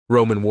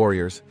Roman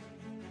warriors.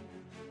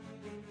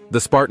 The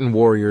Spartan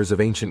warriors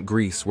of ancient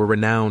Greece were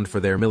renowned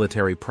for their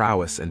military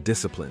prowess and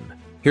discipline.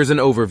 Here's an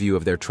overview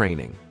of their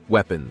training,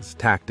 weapons,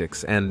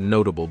 tactics, and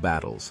notable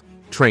battles.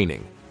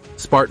 Training.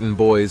 Spartan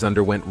boys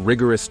underwent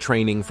rigorous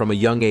training from a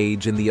young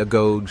age in the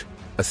Agoge,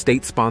 a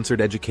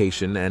state-sponsored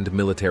education and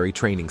military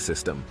training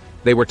system.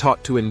 They were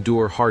taught to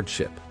endure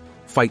hardship,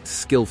 fight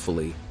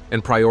skillfully,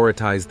 and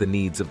prioritize the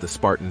needs of the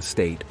Spartan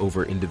state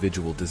over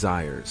individual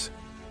desires.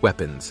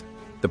 Weapons.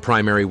 The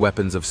primary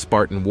weapons of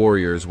Spartan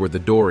warriors were the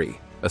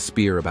dori, a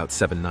spear about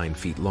 7-9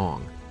 feet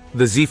long,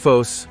 the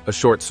xiphos, a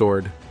short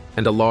sword,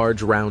 and a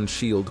large round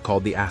shield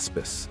called the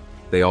aspis.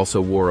 They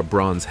also wore a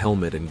bronze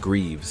helmet and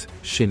greaves,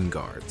 shin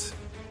guards.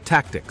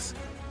 Tactics.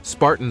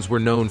 Spartans were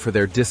known for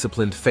their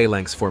disciplined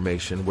phalanx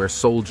formation, where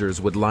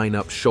soldiers would line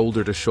up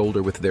shoulder to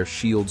shoulder with their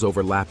shields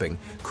overlapping,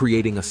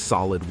 creating a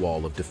solid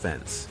wall of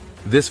defense.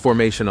 This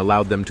formation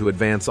allowed them to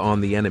advance on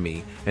the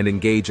enemy and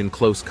engage in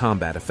close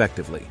combat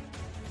effectively.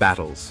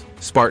 Battles.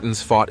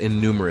 Spartans fought in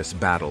numerous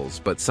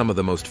battles, but some of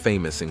the most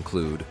famous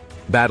include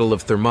Battle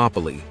of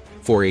Thermopylae,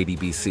 480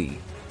 BC.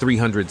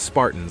 300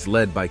 Spartans,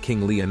 led by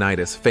King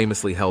Leonidas,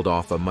 famously held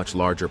off a much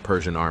larger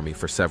Persian army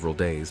for several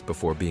days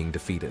before being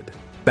defeated.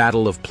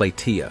 Battle of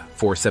Plataea,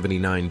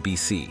 479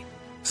 BC.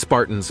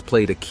 Spartans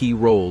played a key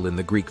role in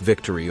the Greek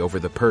victory over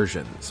the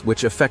Persians,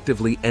 which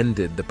effectively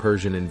ended the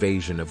Persian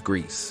invasion of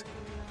Greece.